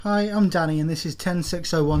Hi, I'm Danny and this is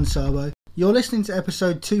 10601 Servo. You're listening to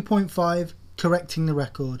episode 2.5, Correcting the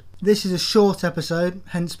Record. This is a short episode,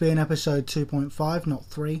 hence being episode 2.5, not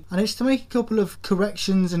 3, and it's to make a couple of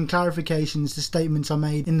corrections and clarifications to statements I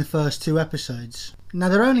made in the first two episodes. Now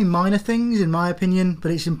they're only minor things in my opinion, but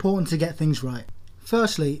it's important to get things right.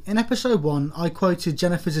 Firstly, in episode 1 I quoted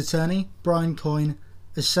Jennifer's attorney, Brian Coyne,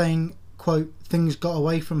 as saying, quote, "things got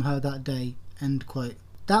away from her that day," end quote.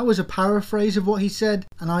 That was a paraphrase of what he said,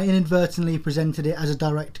 and I inadvertently presented it as a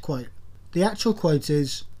direct quote. The actual quote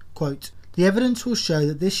is, quote, "The evidence will show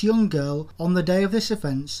that this young girl, on the day of this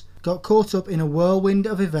offence, got caught up in a whirlwind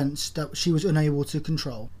of events that she was unable to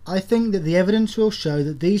control. I think that the evidence will show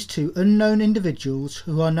that these two unknown individuals,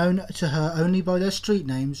 who are known to her only by their street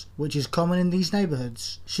names, which is common in these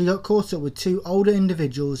neighbourhoods, she got caught up with two older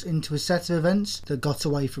individuals into a set of events that got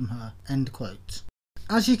away from her," end quote.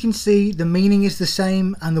 As you can see, the meaning is the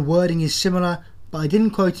same and the wording is similar, but I didn't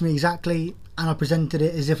quote him exactly and I presented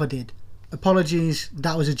it as if I did. Apologies,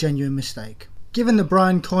 that was a genuine mistake. Given that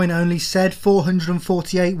Brian Coyne only said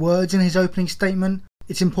 448 words in his opening statement,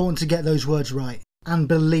 it's important to get those words right. And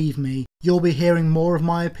believe me, you'll be hearing more of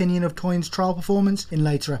my opinion of Coyne's trial performance in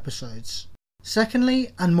later episodes.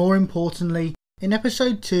 Secondly, and more importantly, in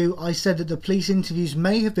episode 2 I said that the police interviews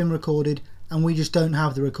may have been recorded and we just don't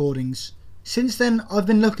have the recordings. Since then, I've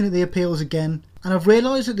been looking at the appeals again, and I've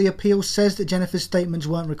realised that the appeal says that Jennifer's statements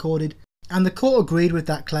weren't recorded, and the court agreed with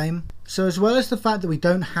that claim. So as well as the fact that we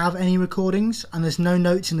don't have any recordings, and there's no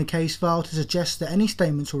notes in the case file to suggest that any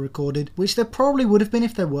statements were recorded, which there probably would have been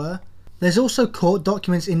if there were, there's also court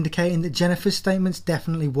documents indicating that Jennifer's statements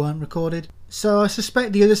definitely weren't recorded. So I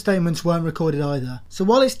suspect the other statements weren't recorded either. So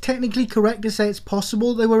while it's technically correct to say it's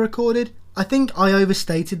possible they were recorded, I think I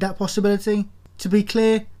overstated that possibility. To be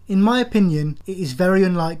clear, in my opinion, it is very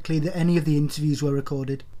unlikely that any of the interviews were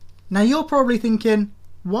recorded. Now you're probably thinking,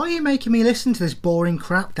 why are you making me listen to this boring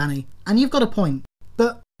crap, Danny? And you've got a point.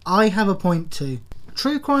 But I have a point too.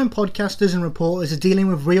 True crime podcasters and reporters are dealing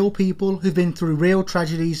with real people who've been through real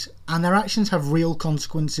tragedies and their actions have real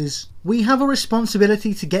consequences. We have a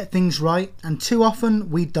responsibility to get things right, and too often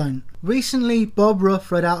we don't. Recently, Bob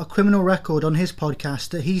Ruff read out a criminal record on his podcast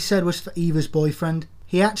that he said was for Eva's boyfriend.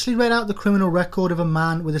 He actually read out the criminal record of a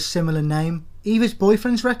man with a similar name. Eva's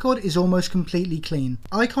boyfriend's record is almost completely clean.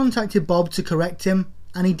 I contacted Bob to correct him,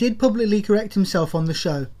 and he did publicly correct himself on the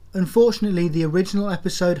show. Unfortunately, the original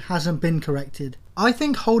episode hasn't been corrected. I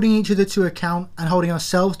think holding each other to account and holding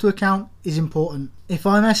ourselves to account is important. If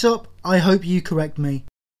I mess up, I hope you correct me.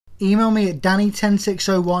 Email me at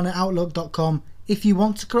danny10601@outlook.com if you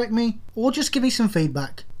want to correct me, or just give me some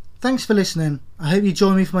feedback. Thanks for listening. I hope you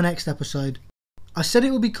join me for my next episode. I said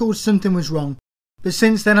it would be called Something Was Wrong, but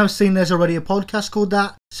since then I've seen there's already a podcast called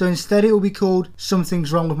that, so instead it will be called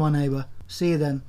Something's Wrong with My Neighbour. See you then.